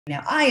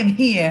Now, I am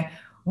here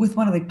with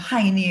one of the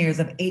pioneers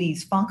of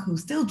 80s funk who's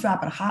still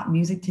dropping hot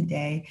music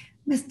today,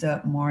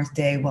 Mr. Morris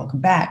Day. Welcome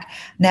back.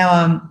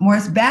 Now,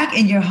 Morris, back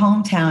in your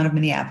hometown of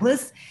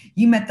Minneapolis,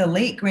 you met the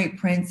late, great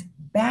Prince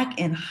back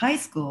in high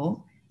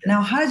school.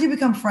 Now, how did you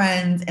become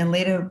friends and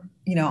later,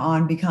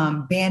 on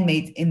become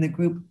bandmates in the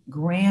group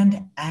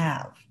Grand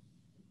Ave?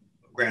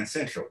 Grand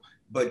Central.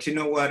 But you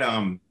know what?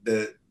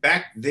 The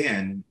back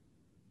then,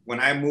 when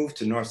I moved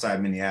to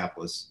Northside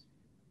Minneapolis,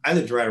 I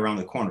lived right around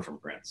the corner from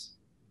Prince.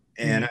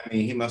 And I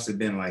mean, he must have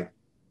been like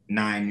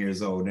 9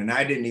 years old. And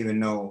I didn't even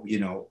know,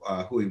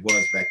 who he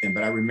was back then.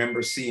 But I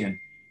remember seeing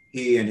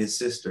he and his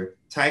sister,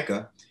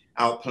 Tyka,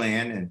 out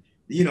playing. And,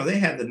 they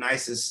had the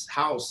nicest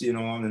house,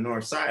 on the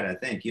north side, I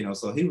think,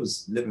 so he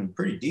was living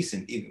pretty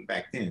decent even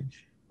back then.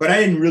 But I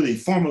didn't really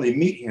formally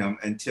meet him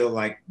until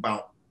like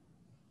about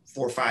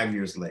 4 or 5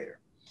 years later.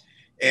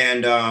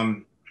 And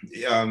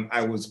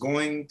I was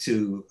going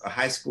to a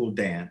high school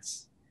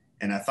dance,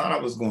 and I thought I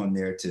was going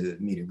there to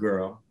meet a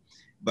girl.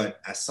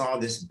 But I saw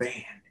this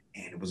band,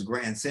 and it was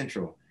Grand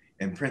Central,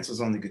 and Prince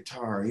was on the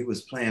guitar. He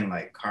was playing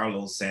like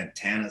Carlos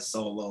Santana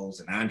solos,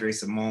 and Andre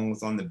Simone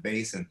was on the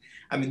bass. And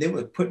I mean, they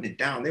were putting it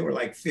down. They were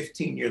like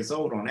 15 years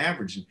old on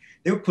average. And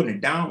they were putting it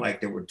down like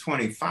they were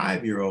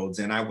 25-year-olds,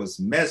 and I was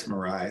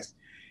mesmerized.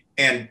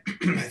 And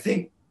I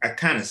think I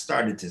kind of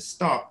started to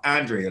stalk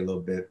Andre a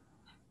little bit.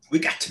 We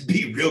got to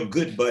be real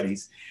good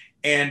buddies.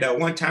 And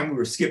one time we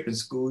were skipping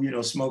school,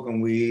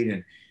 smoking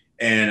weed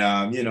and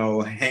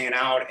hanging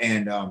out.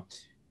 And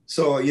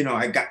so,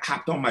 I got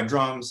hopped on my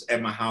drums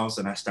at my house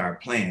and I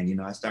started playing.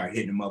 I started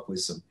hitting them up with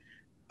some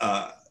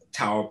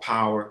Tower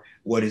Power,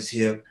 What Is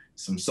Hip,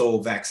 some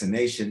Soul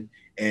Vaccination.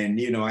 And,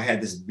 I had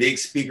this big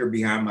speaker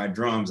behind my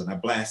drums and I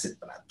blasted,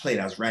 but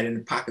I was right in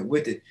the pocket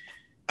with it.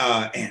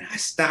 And I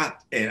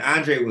stopped and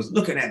Andre was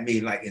looking at me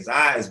like his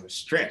eyes were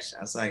stretched.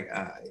 I was like,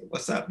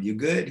 what's up? You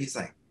good? He's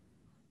like,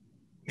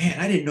 man,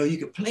 I didn't know you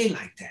could play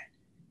like that.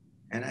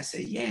 And I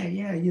said, yeah.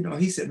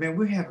 He said, man,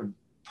 we're having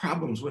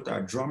problems with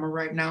our drummer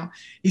right now.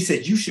 He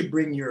said, you should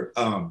bring your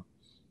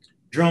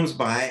drums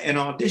by and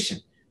audition.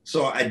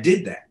 So I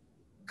did that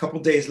a couple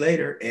days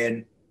later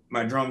and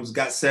my drums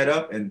got set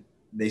up and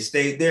they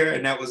stayed there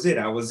and that was it.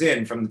 I was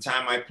in from the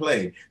time I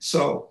played.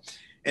 So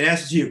in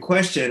answer to your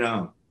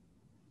question,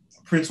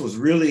 Prince was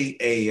really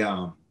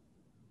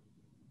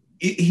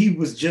he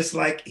was just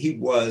like he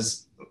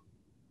was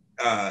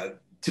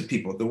to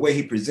people, the way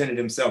he presented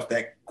himself,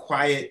 that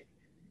quiet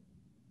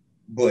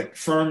but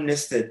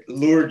firmness that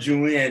lured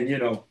you in,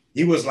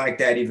 he was like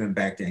that even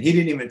back then. He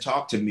didn't even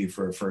talk to me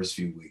for the first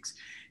few weeks.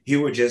 He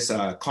would just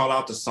call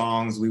out the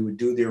songs, we would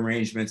do the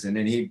arrangements, and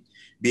then he'd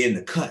be in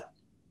the cut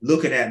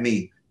looking at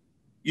me,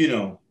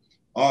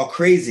 all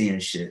crazy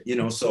and shit,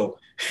 so,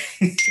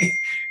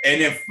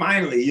 and then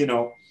finally,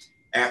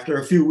 after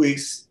a few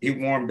weeks, he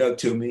warmed up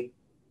to me.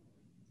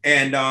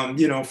 And,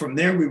 from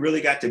there, we really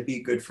got to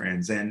be good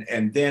friends.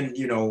 And then,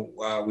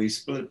 we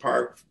split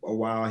apart for a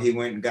while. He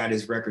went and got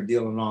his record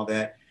deal and all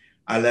that.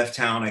 I left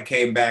town, I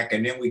came back,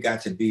 and then we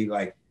got to be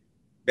like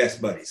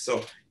best buddies.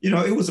 So,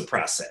 it was a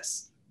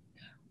process.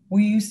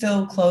 Were you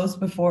still close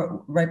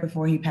right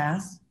before he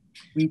passed?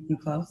 Were you too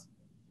close?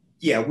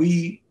 Yeah,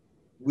 we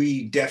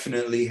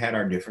definitely had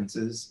our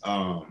differences.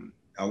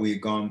 We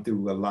had gone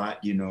through a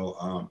lot,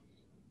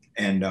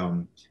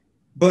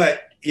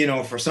 but,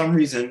 for some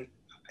reason,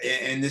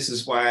 and this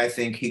is why I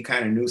think he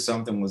kind of knew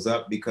something was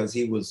up, because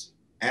he was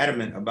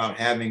adamant about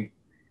having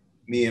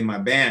me and my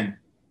band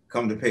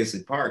come to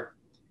Paisley Park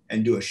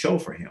and do a show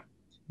for him.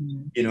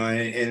 Mm-hmm.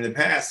 And in the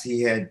past,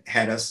 he had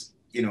us,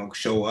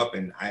 show up,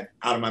 and out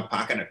of my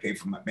pocket, I paid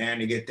for my band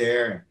to get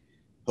there, and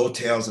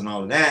hotels and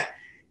all of that.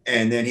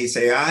 And then he'd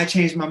say, I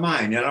changed my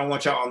mind. I don't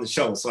want y'all on the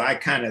show. So I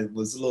kind of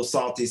was a little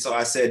salty. So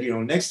I said,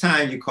 next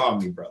time you call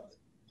me, brother,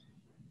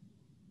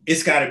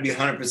 it's got to be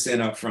 100%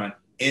 upfront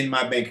in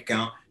my bank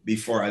account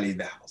before I leave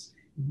the house.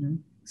 Mm-hmm.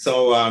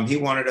 So he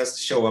wanted us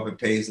to show up at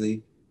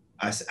Paisley.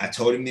 I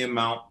told him the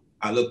amount.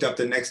 I looked up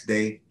the next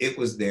day. It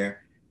was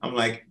there. I'm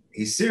like,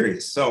 he's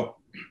serious. So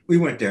we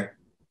went there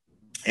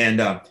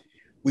and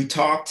we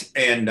talked,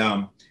 and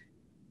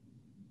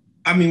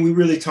we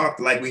really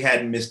talked like we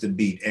hadn't missed a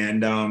beat.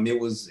 And it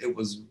was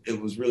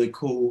really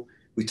cool.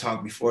 We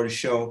talked before the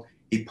show.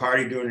 He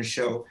partied during the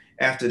show.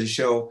 After the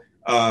show,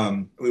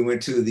 we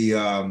went to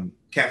the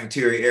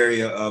cafeteria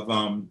area of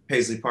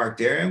Paisley Park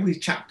there, and we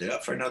chopped it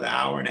up for another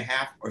hour and a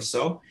half or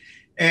so.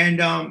 And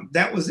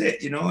that was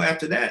it.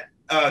 After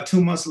that,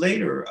 2 months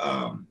later,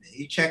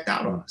 he checked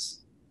out on us.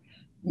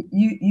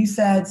 You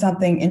said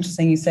something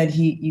interesting. You said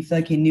you feel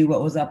like he knew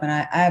what was up. And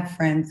I have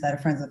friends that are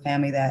friends of the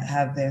family that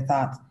have their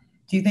thoughts.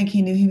 Do you think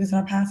he knew he was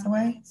going to pass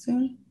away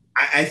soon?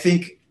 I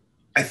think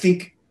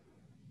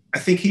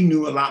he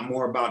knew a lot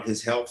more about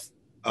his health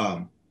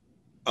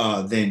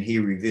than he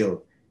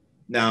revealed.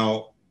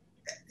 Now,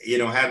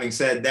 having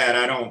said that,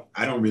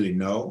 I don't really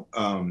know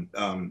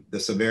the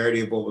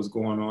severity of what was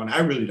going on. I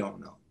really don't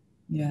know.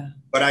 Yeah.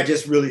 But I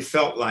just really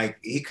felt like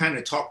he kind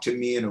of talked to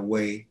me in a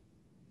way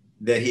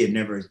that he had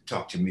never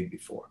talked to me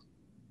before.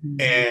 Mm-hmm.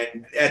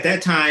 And at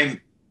that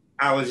time,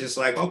 I was just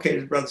like, okay,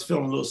 this brother's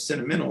feeling a little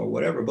sentimental or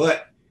whatever.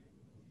 But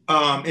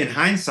in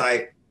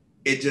hindsight,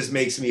 it just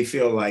makes me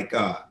feel like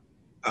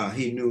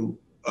he knew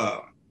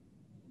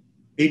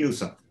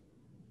something.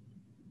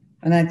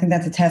 And I think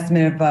that's a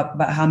testament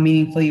about how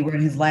meaningful you were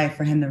in his life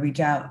for him to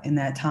reach out in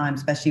that time,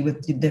 especially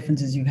with the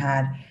differences you've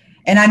had.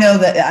 And I know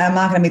that I'm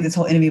not going to make this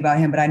whole interview about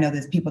him, but I know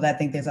there's people that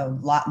think there's a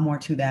lot more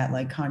to that.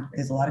 Like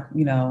there's a lot of,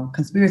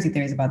 conspiracy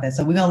theories about that.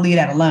 So we're going to leave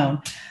that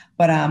alone.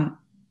 But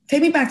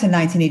take me back to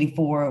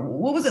 1984.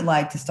 What was it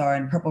like to star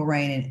in Purple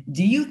Rain? And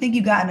do you think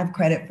you got enough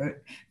credit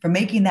for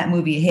making that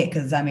movie a hit?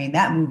 Because I mean,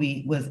 that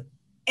movie was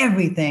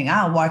everything.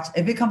 I'll watch,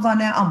 if it comes on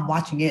now, I'm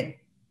watching it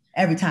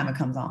every time it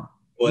comes on.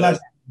 Well,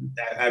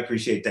 I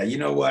appreciate that. You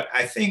know what?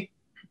 I think,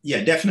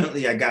 yeah,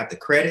 definitely I got the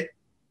credit,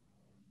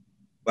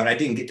 but I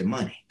didn't get the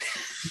money.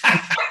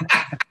 I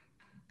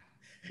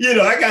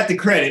got the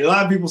credit. A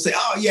lot of people say,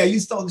 oh yeah, you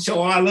stole the show.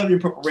 Oh, I love your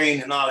Purple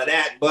Rain and all of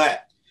that.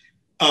 But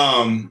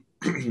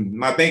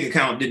my bank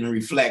account didn't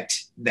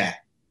reflect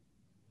that.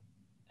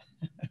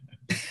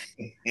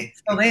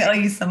 So they owe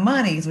you some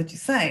money is what you're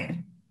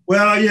saying.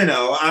 Well,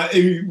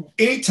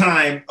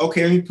 anytime,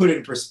 okay, let me put it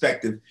in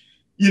perspective.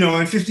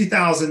 And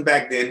 50,000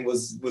 back then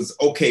was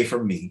okay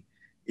for me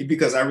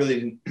because I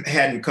really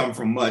hadn't come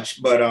from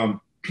much. But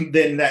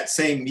then that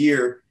same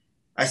year,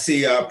 I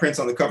see Prince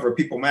on the cover of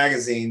People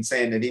magazine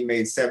saying that he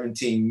made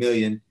 17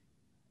 million.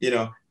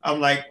 I'm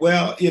like,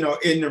 well,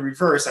 in the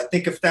reverse, I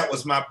think if that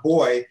was my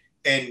boy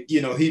and,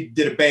 he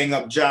did a bang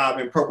up job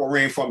in Purple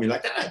Rain for me,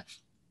 like I'd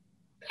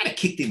have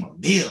kicked him a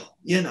bill,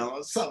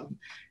 something.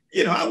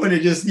 I would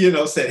have just,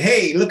 said,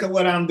 hey, look at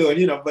what I'm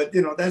doing, but,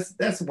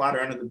 that's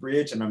water under the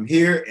bridge and I'm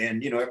here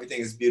and,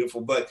 everything is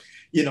beautiful. But,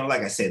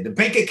 like I said, the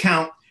bank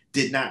account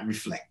did not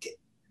reflect it.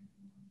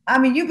 I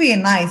mean, you're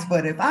being nice,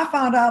 but if I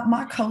found out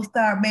my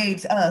co-star made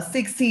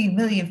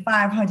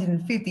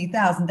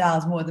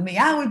 $16,550,000 more than me,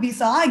 I would be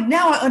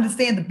now I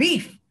understand the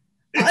beef.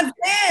 I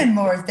understand,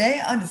 Morris Day.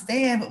 I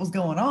understand what was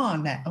going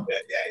on now.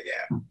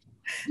 Yeah.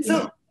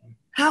 So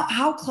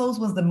how close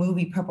was the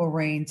movie Purple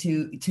Rain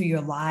to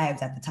your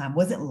lives at the time?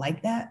 Was it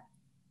like that?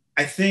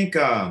 I think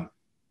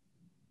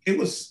it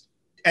was,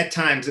 at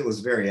times it was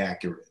very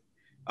accurate.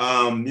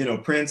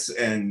 Prince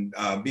and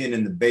being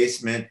in the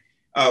basement,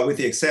 with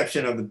the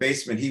exception of the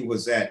basement he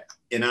was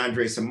in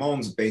Andre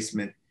Simone's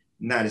basement,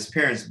 not his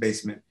parents'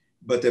 basement,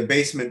 but the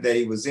basement that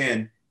he was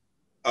in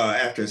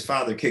after his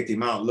father kicked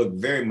him out looked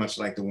very much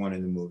like the one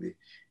in the movie.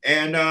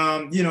 And,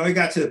 it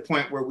got to the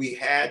point where we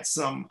had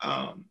some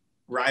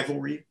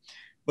rivalry,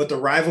 but the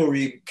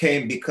rivalry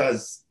came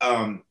because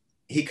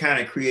he kind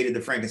of created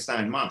the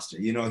Frankenstein monster.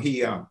 He let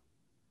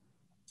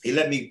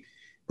me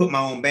put my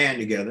own band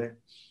together.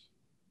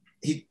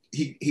 He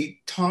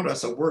taught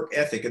us a work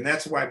ethic, and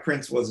that's why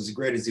Prince was as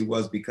great as he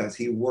was, because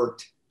he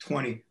worked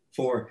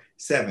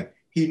 24/7.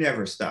 He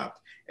never stopped.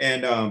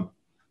 And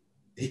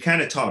he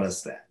kind of taught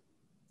us that.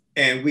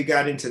 And we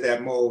got into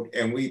that mode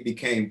and we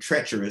became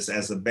treacherous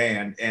as a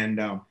band. And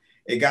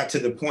it got to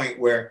the point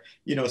where,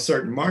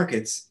 certain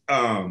markets,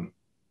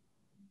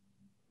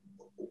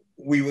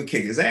 we would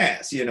kick his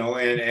ass,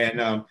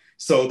 and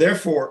so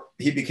therefore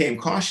he became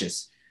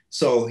cautious.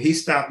 So he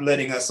stopped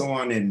letting us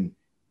on in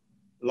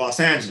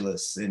Los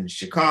Angeles, in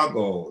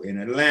Chicago, in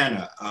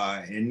Atlanta,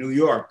 in New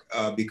York,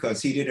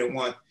 because he didn't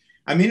want,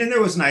 and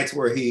there was nights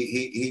where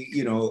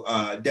he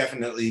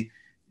definitely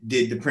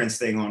did the Prince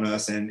thing on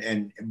us,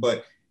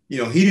 but he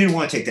didn't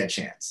want to take that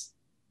chance.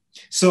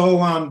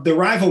 So the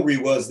rivalry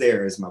was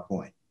there, is my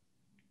point.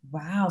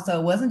 Wow. So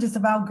it wasn't just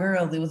about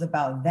girls, it was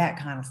about that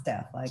kind of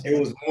stuff. Like it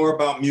was more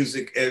about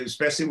music,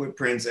 especially with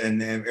Prince.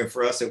 And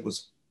for us, it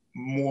was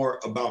more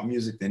about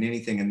music than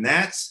anything. And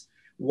that's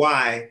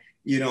why,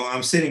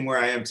 I'm sitting where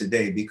I am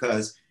today,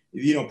 because,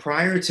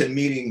 prior to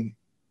meeting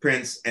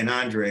Prince and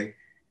Andre,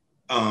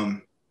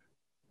 I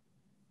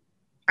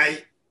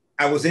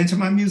was into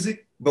my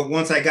music, but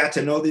once I got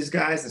to know these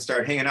guys and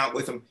started hanging out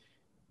with them,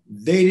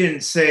 they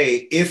didn't say,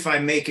 if I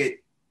make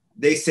it,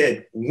 they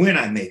said, when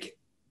I make it.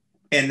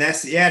 And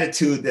that's the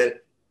attitude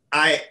that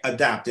I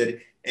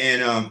adopted.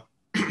 And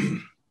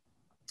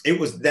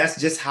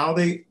that's how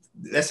we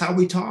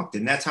talked,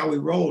 and that's how we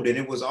rolled. And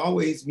it was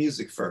always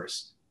music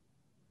first.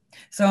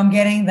 So I'm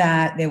getting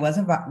that there was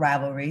a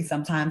rivalry.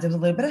 Sometimes there was a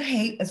little bit of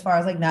hate as far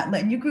as like not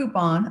letting your group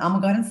on. I'm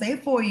gonna go ahead and say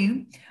it for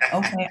you.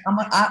 Okay.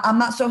 I'm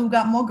not sure who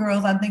got more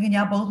girls. I'm thinking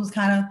y'all both was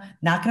kind of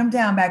knocking them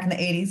down back in the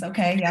 80s.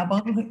 Okay. Y'all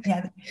both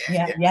had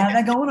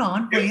that going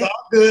on. It's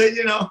all good,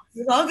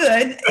 It's all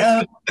good.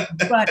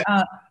 But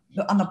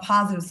on the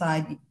positive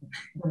side,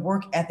 the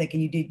work ethic,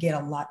 and you did get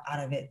a lot out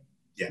of it.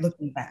 Yeah.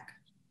 Looking back.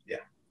 Yeah.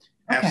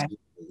 Okay. Absolutely.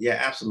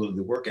 Yeah, absolutely.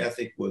 The work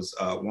ethic was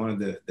one of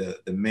the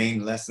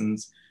main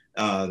lessons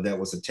that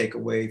was a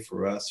takeaway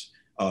for us,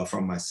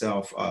 from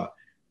myself.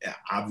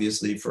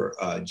 Obviously for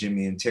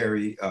Jimmy and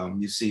Terry,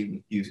 you've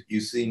seen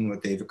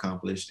what they've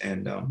accomplished.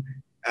 And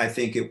I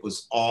think it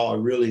was all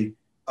really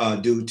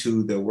due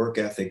to the work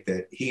ethic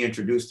that he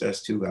introduced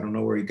us to. I don't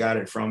know where he got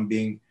it from,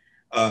 being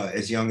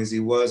as young as he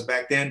was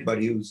back then,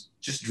 but he was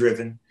just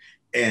driven,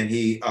 and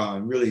he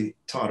really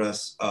taught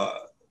us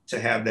to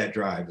have that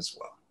drive as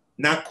well.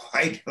 not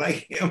quite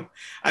like him.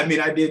 I mean,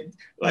 I did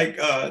like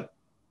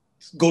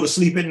go to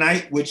sleep at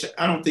night, which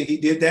I don't think he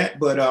did that,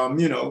 but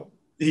you know,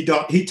 he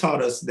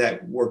taught us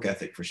that work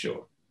ethic for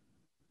sure.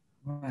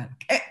 Right.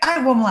 I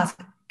have one last.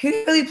 Could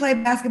he really play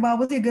basketball?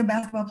 Was he a good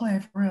basketball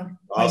player for real?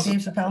 Like Awesome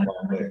Dave Chappelle?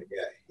 basketball player.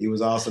 Yeah, he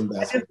was awesome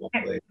basketball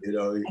player. You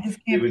know, I just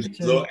he can't was a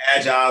picture. little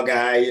agile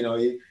guy. You know,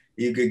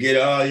 he could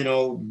get you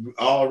know,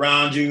 all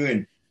around you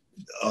and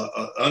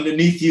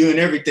underneath you and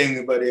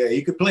everything. But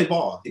he could play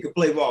ball. He could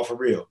play ball for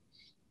real.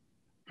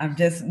 I'm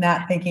just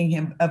not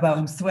thinking about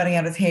him sweating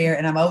out his hair,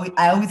 and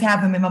I always have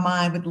him in my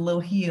mind with the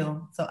little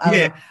heel. So I don't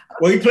Yeah. know.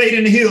 Well, he played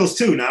in the hills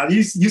too. Now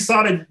you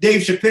saw the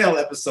Dave Chappelle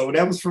episode.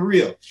 That was for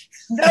real.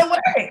 No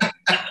way.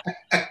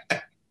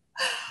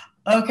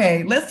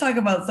 Okay, let's talk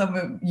about some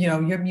of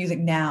your music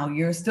now.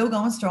 You're still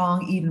going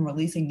strong, even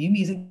releasing new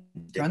music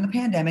during the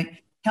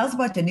pandemic. Tell us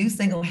about your new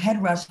single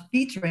 "Head Rush"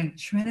 featuring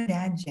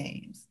Trinidad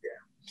James.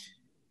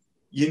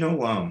 You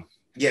know,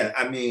 yeah,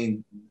 I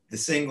mean, the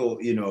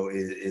single, you know,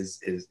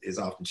 is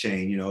off the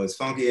chain. You know, it's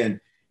funky,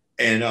 and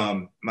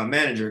my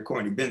manager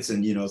Courtney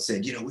Benson, you know,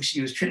 said, you know, we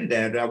should use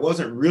Trinidad. I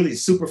wasn't really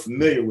super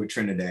familiar with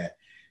Trinidad,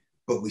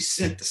 but we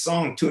sent the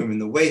song to him,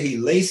 and the way he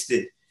laced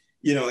it,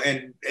 you know,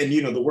 and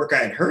you know, the work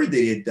I had heard that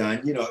he had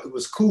done, you know, it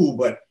was cool,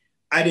 but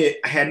I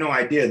had no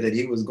idea that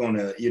he was going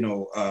to, you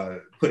know,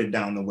 put it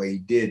down the way he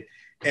did,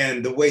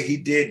 and the way he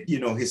did, you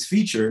know, his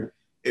feature,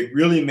 it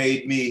really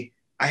made me.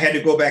 I had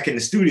to go back in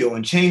the studio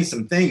and change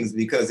some things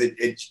because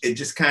it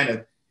just kind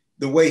of,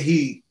 the way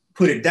he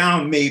put it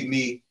down made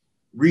me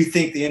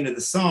rethink the end of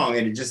the song,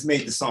 and it just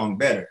made the song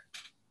better.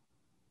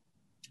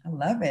 I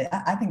love it.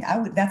 I think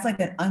that's like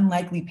an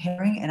unlikely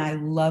pairing, and I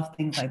love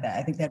things like that.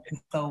 I think that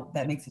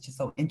makes it just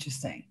so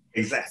interesting.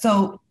 Exactly.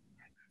 So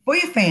for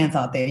your fans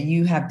out there,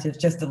 you have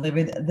just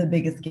delivered the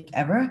biggest gift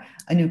ever,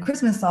 a new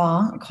Christmas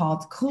song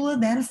called "Cooler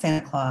Than a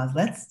Santa Claus."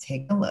 Let's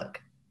take a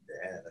look.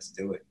 Yeah, let's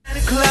do it.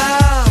 Santa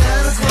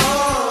Claus,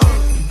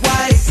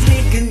 why you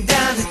sneaking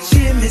down the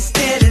chimney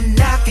instead of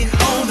knocking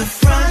on the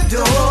front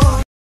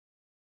door?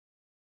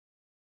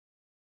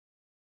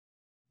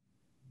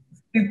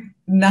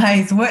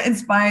 Nice. What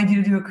inspired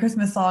you to do a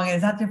Christmas song? And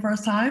is that your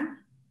first time?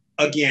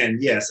 Again,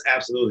 yes,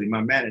 absolutely.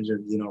 My manager,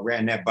 you know,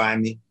 ran that by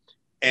me,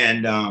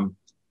 and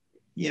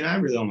you know, I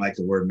really don't like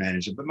the word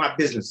manager, but my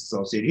business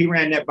associate, he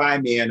ran that by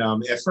me, and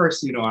at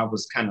first, you know, I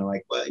was kind of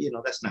like, well, you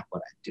know, that's not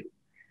what I do.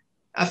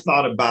 I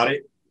thought about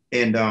it,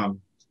 and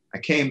I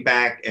came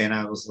back and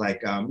I was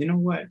like, you know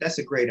what? That's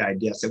a great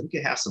idea. I said, we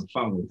could have some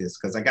fun with this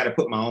because I got to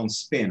put my own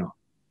spin on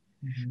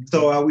it. Mm-hmm.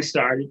 So we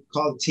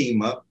called the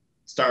team up,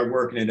 started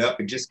working it up.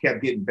 It just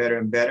kept getting better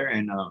and better.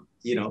 And,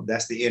 you know,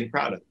 that's the end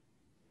product.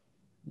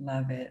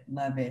 Love it.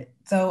 Love it.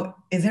 So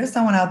is there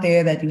someone out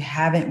there that you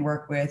haven't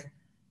worked with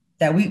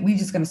that we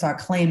just going to start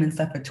claiming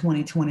stuff for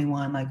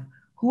 2021? Like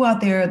who out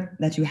there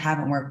that you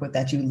haven't worked with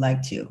that you'd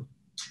like to?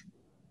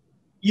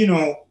 You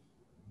know,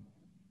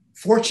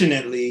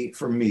 fortunately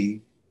for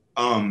me,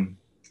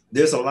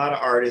 there's a lot of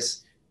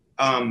artists,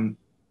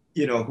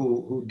 you know,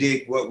 who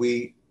dig what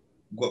we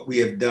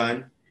have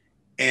done,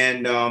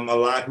 and a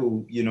lot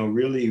who, you know,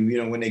 really, you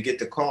know, when they get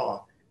the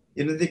call,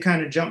 you know, they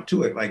kind of jump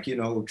to it. Like, you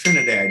know,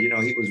 Trinidad, you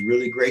know, he was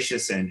really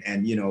gracious,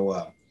 and you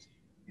know,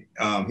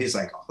 he's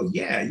like, oh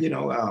yeah, you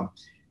know,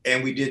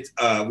 and we did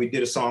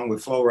a song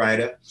with Flo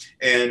Rida,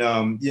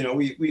 and you know,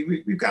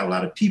 we've got a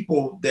lot of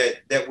people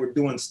that we're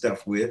doing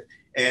stuff with.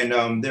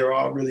 And they're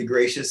all really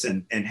gracious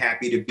and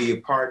happy to be a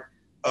part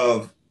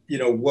of, you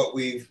know, what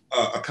we've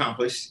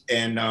accomplished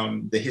and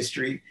the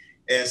history.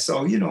 And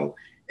so, you know,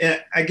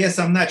 I guess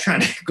I'm not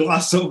trying to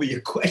gloss over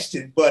your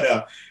question, but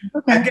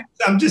okay. I guess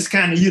I'm just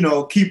kind of, you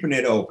know, keeping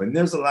it open.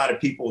 There's a lot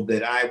of people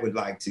that I would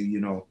like to, you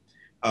know,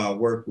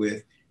 work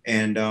with.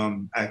 And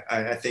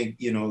I think,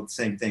 you know, the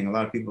same thing. A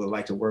lot of people would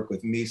like to work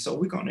with me. So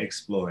we're going to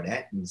explore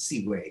that and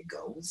see where it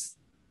goes.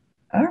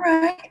 All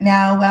right.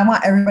 Now I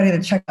want everybody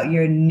to check out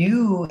your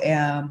new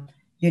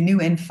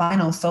and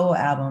final solo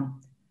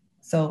album.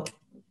 So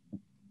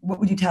what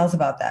would you tell us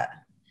about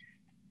that?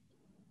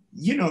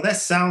 You know, that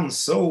sounds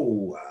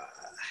so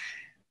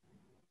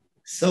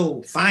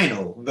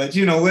final, but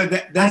you know,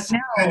 that's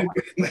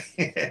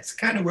it's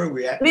kind of where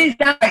we're at. Please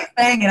stop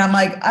saying it. I'm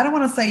like, I don't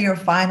want to say your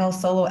final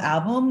solo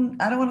album.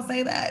 I don't want to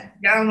say that.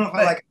 Yeah, I don't know if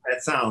I like how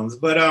that sounds,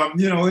 but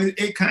you know,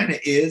 it kind of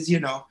is, you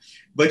know,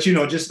 but you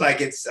know, just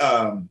like it's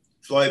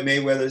Floyd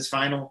Mayweather's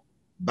final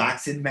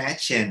boxing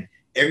match and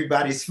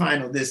everybody's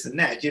final this and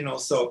that, you know,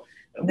 so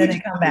then they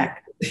come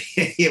back.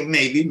 Yeah,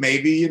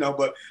 maybe, you know,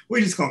 but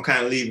we're just gonna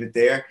kind of leave it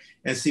there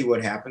and see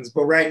what happens.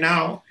 But right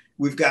now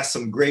we've got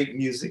some great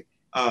music.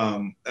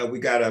 We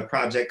got a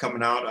project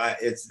coming out.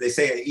 They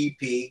say an EP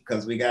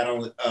because we got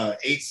only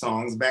 8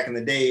 songs. Back in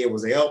the day, it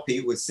was an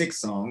LP with 6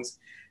 songs.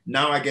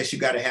 Now I guess you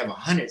got to have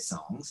 100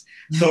 songs.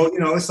 So, you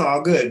know, it's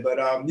all good.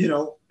 But, you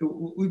know,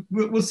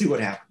 we'll see what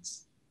happens.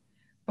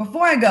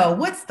 Before I go,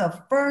 what's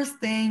the first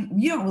thing?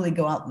 You don't really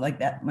go out like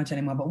that much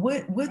anymore, but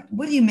what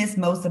do you miss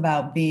most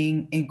about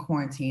being in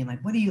quarantine?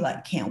 Like, what do you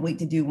can't wait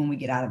to do when we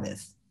get out of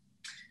this?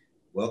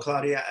 Well,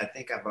 Claudia, I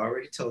think I've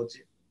already told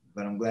you.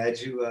 but I'm glad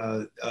you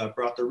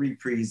brought the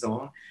reprise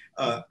on.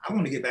 I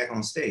want to get back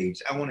on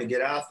stage. I want to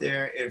get out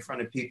there in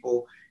front of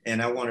people,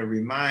 and I want to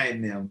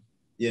remind them,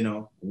 you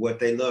know, what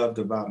they loved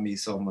about me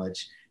so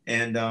much.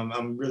 And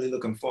I'm really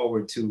looking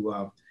forward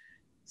to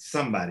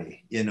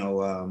somebody, you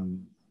know,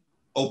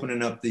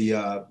 opening up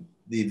the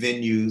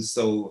venues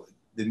so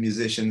the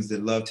musicians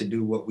that love to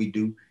do what we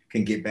do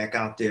can get back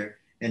out there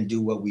and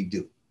do what we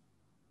do.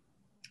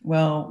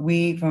 Well,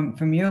 we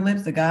from your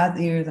lips to God's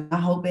ears, and I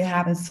hope it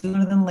happens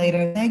sooner than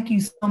later. Thank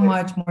you so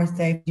much, Morris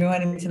Day, for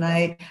joining me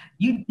tonight.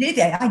 You did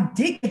that. I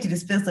did get you to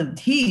spill some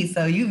tea,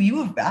 so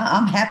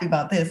I'm happy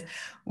about this.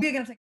 We're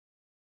gonna take